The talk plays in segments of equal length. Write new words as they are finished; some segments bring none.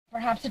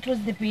Perhaps it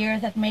was the beer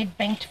that made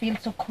Bengt feel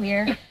so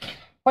queer.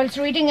 Whilst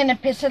reading an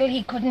epistle,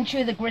 he couldn't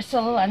chew the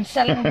gristle, and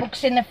selling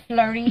books in a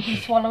flurry, he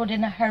swallowed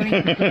in a hurry,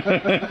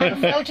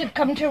 and felt it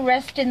come to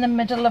rest in the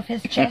middle of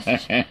his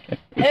chest.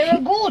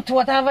 Gut,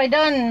 what have I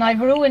done? I've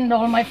ruined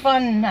all my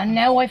fun, and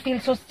now I feel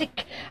so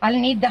sick, I'll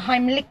need the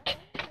Heimlich.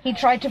 He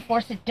tried to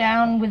force it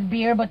down with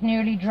beer, but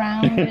nearly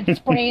drowned. It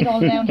sprayed all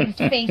down his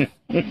face,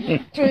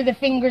 through the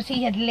fingers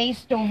he had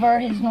laced over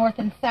his north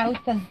and south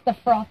as the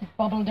froth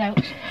bubbled out,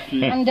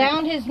 and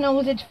down his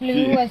nose it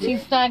flew as he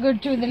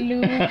staggered to the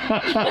loo.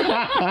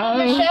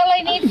 Michelle,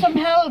 I need some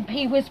help,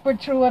 he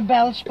whispered through a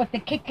belch, but the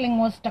Kyckling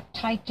was stuck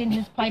tight in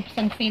his pipes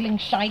and feeling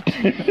shite.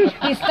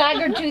 He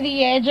staggered to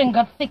the edge and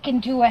got thick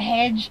into a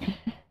hedge.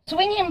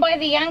 Swing him by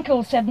the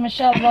ankle, said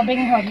Michelle,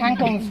 rubbing her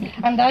cankles,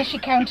 and as she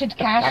counted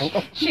cash,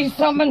 she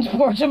summoned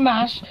poor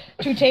Tomash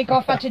to take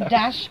off at a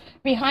dash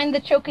behind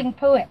the choking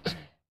poet,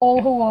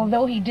 who,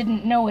 although he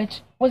didn't know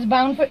it, was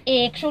bound for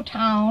Akershow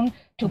town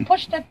to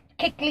push that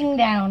Kyckling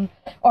down,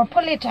 or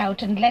pull it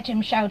out and let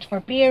him shout for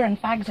beer and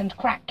fags and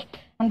crack,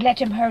 and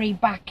let him hurry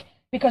back,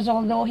 because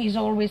although he's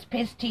always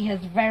pissed, he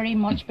has very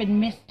much been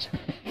missed.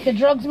 The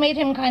drugs made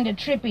him kind of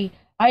trippy.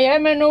 I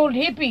am an old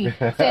hippie,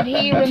 said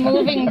he,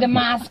 removing the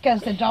mask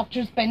as the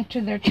doctors bent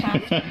to their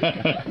task.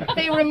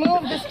 They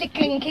removed the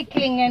Stickling,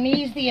 Kyckling, and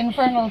eased the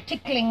infernal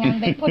tickling,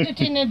 and they put it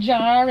in a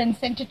jar and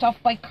sent it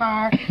off by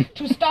car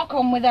to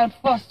Stockholm without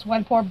fuss,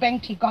 while poor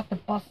Bengt, he got the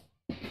bus.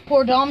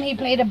 Poor Dom, he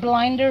played a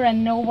blinder,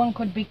 and no one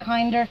could be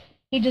kinder.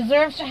 He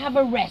deserves to have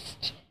a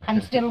rest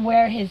and still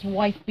wear his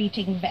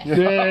wife-beating vest.